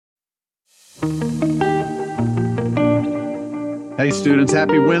Hey students,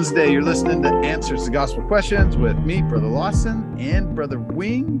 happy Wednesday. You're listening to Answers to Gospel Questions with me, Brother Lawson, and Brother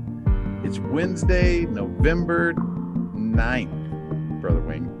Wing. It's Wednesday, November 9th, Brother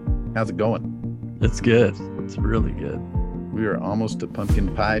Wing. How's it going? It's good. It's really good. We are almost to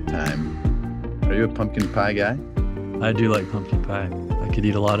pumpkin pie time. Are you a pumpkin pie guy? I do like pumpkin pie. I could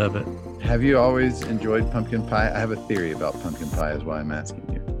eat a lot of it. Have you always enjoyed pumpkin pie? I have a theory about pumpkin pie, is why I'm asking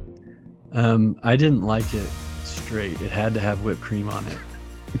you. I didn't like it straight. It had to have whipped cream on it.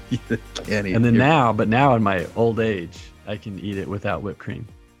 Can't eat And then it. now in my old age, I can eat it without whipped cream.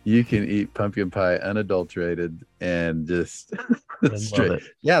 You can eat pumpkin pie unadulterated and just I straight. love it.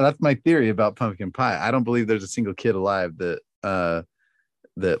 Yeah, that's my theory about pumpkin pie. I don't believe there's a single kid alive that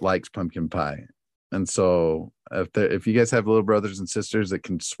likes pumpkin pie. And so if you guys have little brothers and sisters that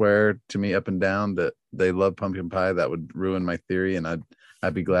can swear to me up and down that they love pumpkin pie, that would ruin my theory, and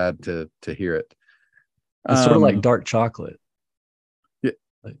I'd be glad to hear it. It's sort of like dark chocolate.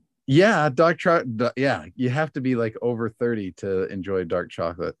 Yeah, dark chocolate. Yeah, you have to be like over 30 to enjoy dark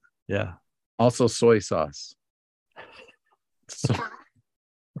chocolate. Yeah. Also, soy sauce. So,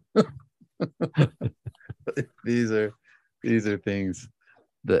 these are things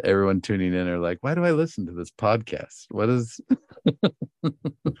that everyone tuning in are like, why do I listen to this podcast? What is? All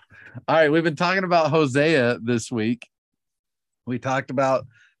right, we've been talking about Hosea this week. We talked about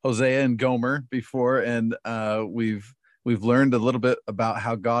Hosea and Gomer before, and we've learned a little bit about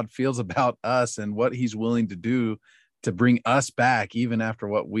how God feels about us and what he's willing to do to bring us back, even after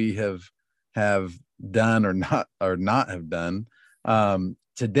what we have done or not have done.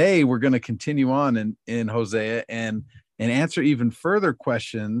 Today, we're going to continue on in Hosea and answer even further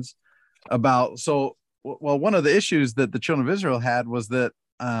questions about, one of the issues that the children of Israel had was that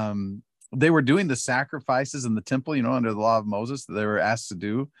they were doing the sacrifices in the temple, under the law of Moses that they were asked to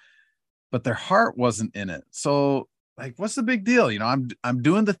do, but their heart wasn't in it. So, like, what's the big deal? I'm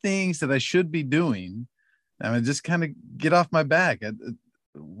doing the things that I should be doing. I mean, just kind of get off my back.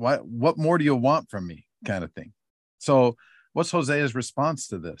 What more do you want from me, kind of thing. So what's Hosea's response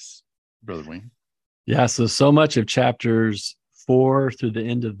to this, Brother Wing? Yeah. So much of chapters 4 through the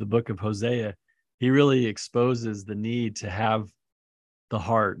end of the book of Hosea, he really exposes the need to have the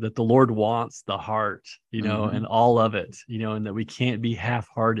heart, that the Lord wants the heart, and all of it, and that we can't be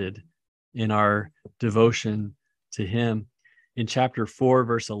half-hearted in our devotion to him. In chapter 4,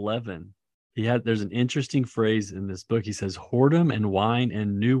 verse 11, there's an interesting phrase in this book. He says, whoredom and wine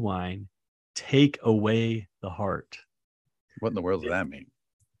and new wine take away the heart. What in the world does that mean?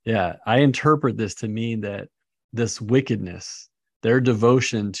 Yeah, I interpret this to mean that this wickedness, their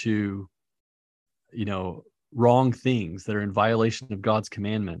devotion to, wrong things that are in violation of God's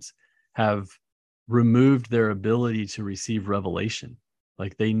commandments, have removed their ability to receive revelation.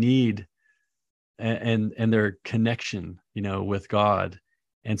 Like they need and their connection, with God.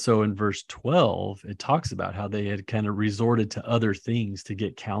 And so in verse 12, it talks about how they had kind of resorted to other things to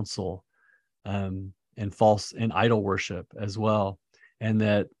get counsel, and false and idol worship as well. And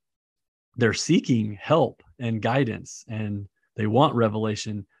that they're seeking help and guidance and they want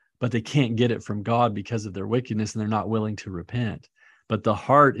revelation, but they can't get it from God because of their wickedness, and they're not willing to repent. But the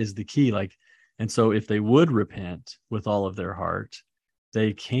heart is the key. And so if they would repent with all of their heart,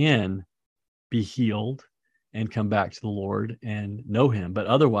 they can be healed and come back to the Lord and know him. But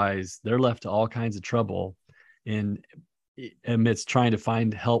otherwise, they're left to all kinds of trouble amidst trying to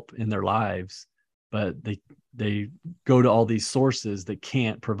find help in their lives. But they go to all these sources that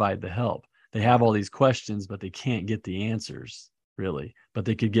can't provide the help. They have all these questions, but they can't get the answers, really. But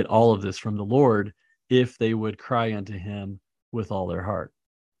they could get all of this from the Lord if they would cry unto him with all their heart.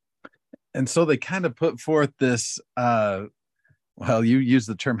 And so they kind of put forth this, you use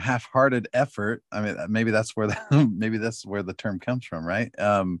the term half-hearted effort. I mean, maybe that's where the term comes from, right?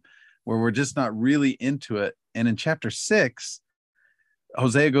 Where we're just not really into it. And in chapter 6,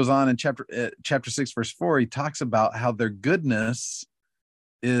 Hosea goes on in chapter 6, verse 4, he talks about how their goodness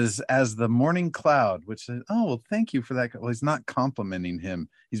is as the morning cloud, which says, oh, well, thank you for that. Well, he's not complimenting him.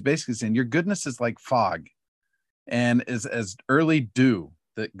 He's basically saying your goodness is like fog and is as early dew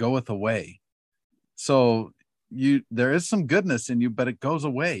that goeth away. So there is some goodness in you, but it goes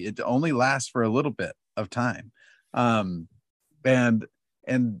away. It only lasts for a little bit of time. And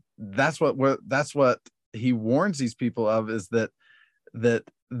that's what he warns these people of, is that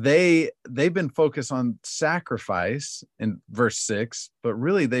they've been focused on sacrifice in verse 6, but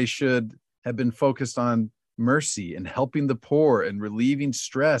really they should have been focused on mercy and helping the poor and relieving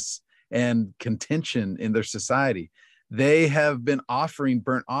stress and contention in their society. They have been offering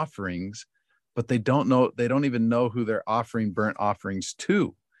burnt offerings, but they don't even know who they're offering burnt offerings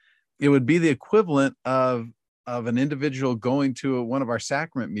to. it would be the equivalent of an individual going to one of our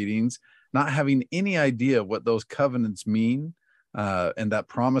sacrament meetings, not having any idea what those covenants mean, and that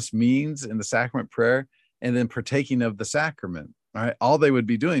promise means in the sacrament prayer, and then partaking of the sacrament. All right. All they would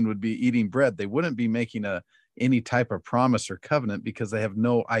be doing would be eating bread. They wouldn't be making any type of promise or covenant, because they have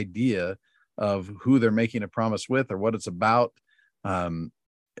no idea of who they're making a promise with or what it's about.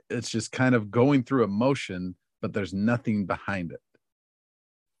 It's just kind of going through emotion, but there's nothing behind it.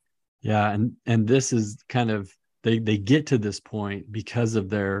 Yeah. And this is kind of, they get to this point because of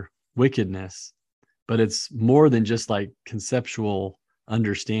their wickedness, but it's more than just like conceptual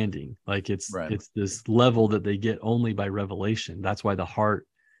understanding. Like it's this level that they get only by revelation. That's why the heart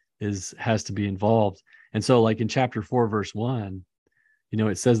has to be involved. And so like in chapter 4, verse 1,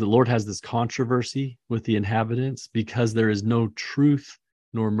 it says the Lord has this controversy with the inhabitants because there is no truth,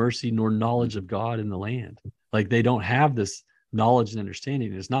 nor mercy, nor knowledge of God in the land. Like they don't have this knowledge and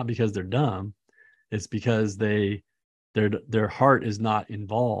understanding. It's not because they're dumb. It's because their heart is not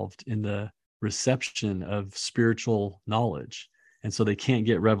involved in the reception of spiritual knowledge. And so they can't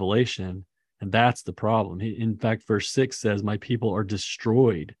get revelation. And that's the problem. In fact, verse 6 says, my people are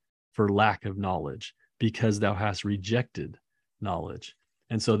destroyed for lack of knowledge, because thou hast rejected knowledge.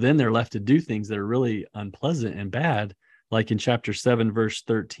 And so then they're left to do things that are really unpleasant and bad. Like in chapter 7, verse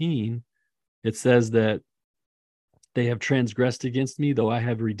 13, it says that they have transgressed against me, though I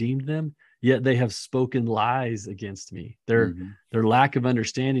have redeemed them, yet they have spoken lies against me. Their lack of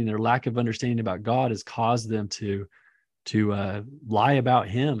understanding, about God has caused them to lie about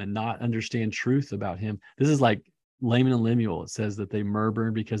him and not understand truth about him. This is like Laman and Lemuel. It says that they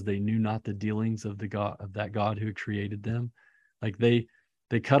murmured because they knew not the dealings of that God who created them. Like they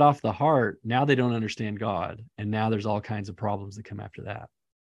cut off the heart. Now they don't understand God. And now there's all kinds of problems that come after that.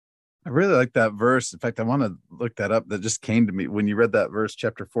 I really like that verse. In fact, I want to look that up. That just came to me when you read that verse,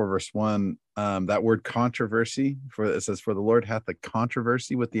 chapter 4, verse 1. That word controversy, it says, for the Lord hath a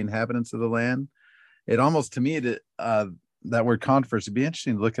controversy with the inhabitants of the land. It almost, to me, that word controversy, it'd be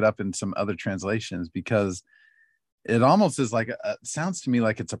interesting to look it up in some other translations, because it almost is like, sounds to me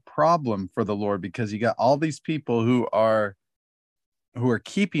like it's a problem for the Lord, because you got all these people who are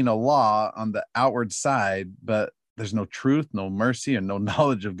keeping a law on the outward side, but there's no truth, no mercy, and no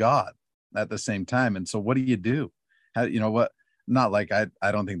knowledge of God at the same time. And so what do? How, not like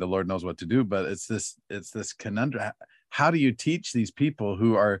I don't think the Lord knows what to do, but it's this conundrum. How do you teach these people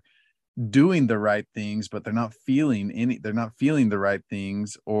who are doing the right things, but they're not feeling the right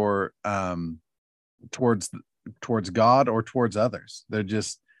things, or towards God or towards others?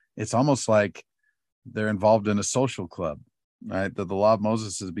 It's almost like they're involved in a social club, right? The law of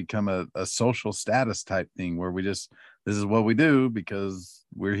Moses has become a social status type thing, where this is what we do because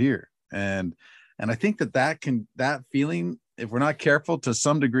we're here. And I think that feeling, if we're not careful, to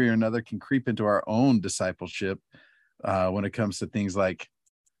some degree or another, can creep into our own discipleship when it comes to things like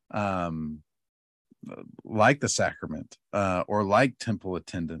the sacrament, or like temple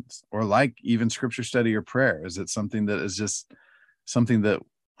attendance, or like even scripture study or prayer. Is it something that is just something that,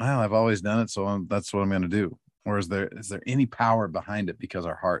 well, I've always done it, so that's what I'm going to do? Or is there any power behind it because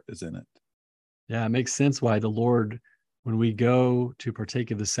our heart is in it? Yeah, it makes sense why the Lord, when we go to partake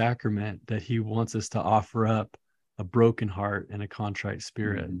of the sacrament, that he wants us to offer up a broken heart and a contrite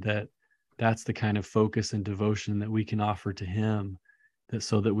spirit. That's the kind of focus and devotion that we can offer to him,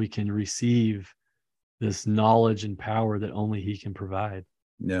 so that we can receive this knowledge and power that only he can provide.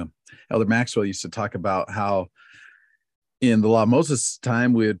 Yeah. Elder Maxwell used to talk about how in the law of Moses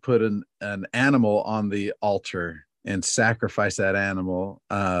time, we would put an animal on the altar and sacrifice that animal.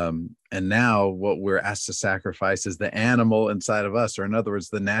 And now what we're asked to sacrifice is the animal inside of us, or in other words,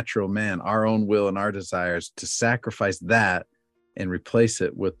 the natural man, our own will and our desires, to sacrifice that and replace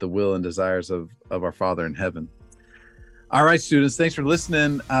it with the will and desires of our Father in heaven. All right, students, thanks for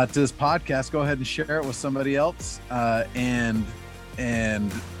listening to this podcast. Go ahead and share it with somebody else, and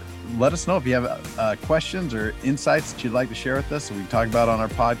let us know if you have questions or insights that you'd like to share with us, so we can talk about on our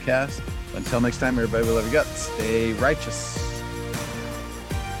podcast. Until next time, everybody, we love you guts. Stay righteous.